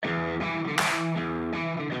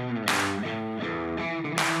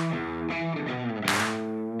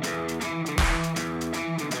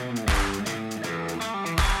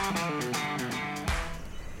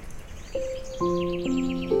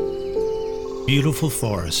Beautiful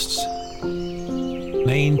forests,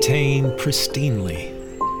 maintained pristinely.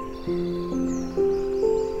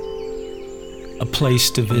 A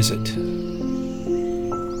place to visit.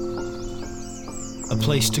 A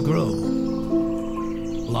place to grow.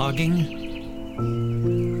 Logging.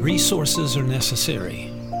 Resources are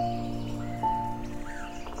necessary.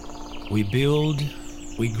 We build,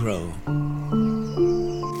 we grow.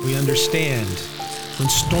 We understand when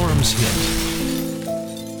storms hit.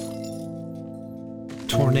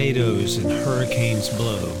 Tornadoes and hurricanes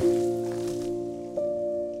blow.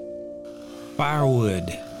 Firewood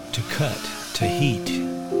to cut, to heat.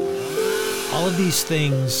 All of these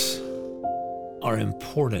things are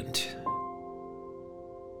important.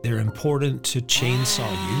 They're important to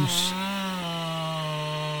chainsaw use.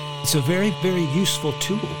 It's a very, very useful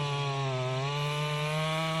tool.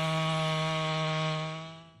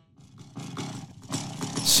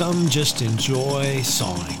 Some just enjoy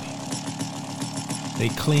sawing. They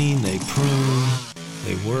clean, they prune,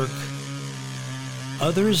 they work.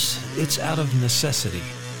 Others, it's out of necessity.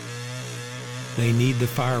 They need the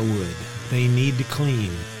firewood. They need to clean.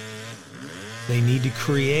 They need to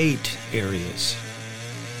create areas,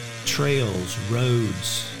 trails,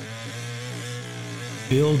 roads,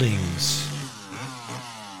 buildings.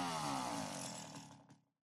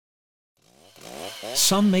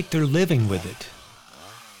 Some make their living with it.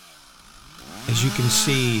 As you can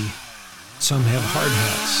see, some have hard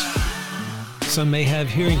hats. Some may have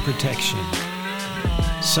hearing protection.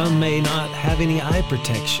 Some may not have any eye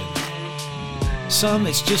protection. Some,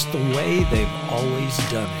 it's just the way they've always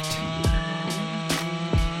done it.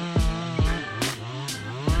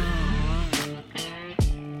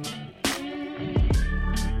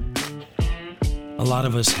 A lot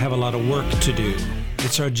of us have a lot of work to do.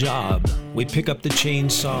 It's our job. We pick up the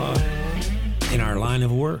chainsaw in our line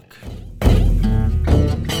of work.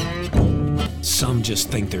 Some just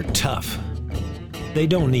think they're tough. They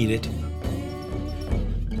don't need it.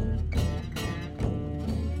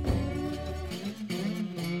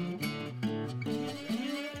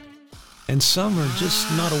 And some are just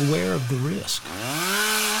not aware of the risk.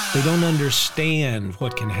 They don't understand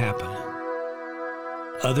what can happen.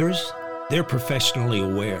 Others, they're professionally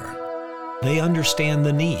aware. They understand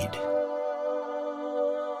the need.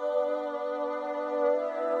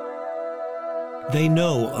 They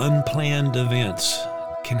know unplanned events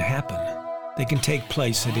can happen. They can take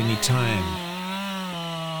place at any time.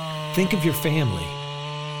 Think of your family,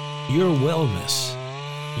 your wellness,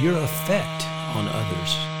 your effect on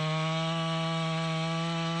others.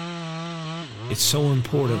 It's so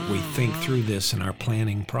important we think through this in our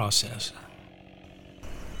planning process.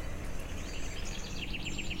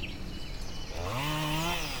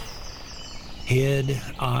 Head,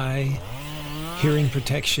 eye, hearing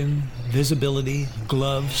protection, visibility,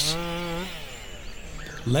 gloves,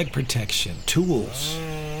 leg protection, tools.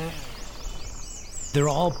 They're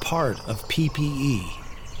all part of PPE.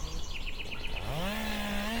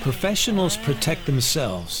 Professionals protect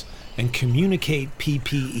themselves and communicate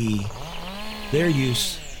PPE, their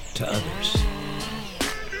use, to others.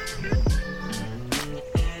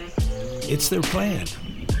 It's their plan.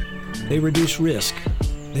 They reduce risk.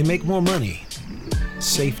 They make more money.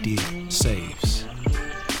 Safety saves.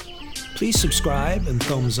 Please subscribe and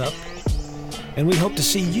thumbs up, and we hope to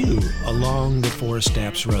see you along the Forest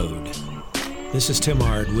Apps Road. This is Tim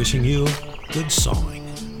Ard wishing you good sawing.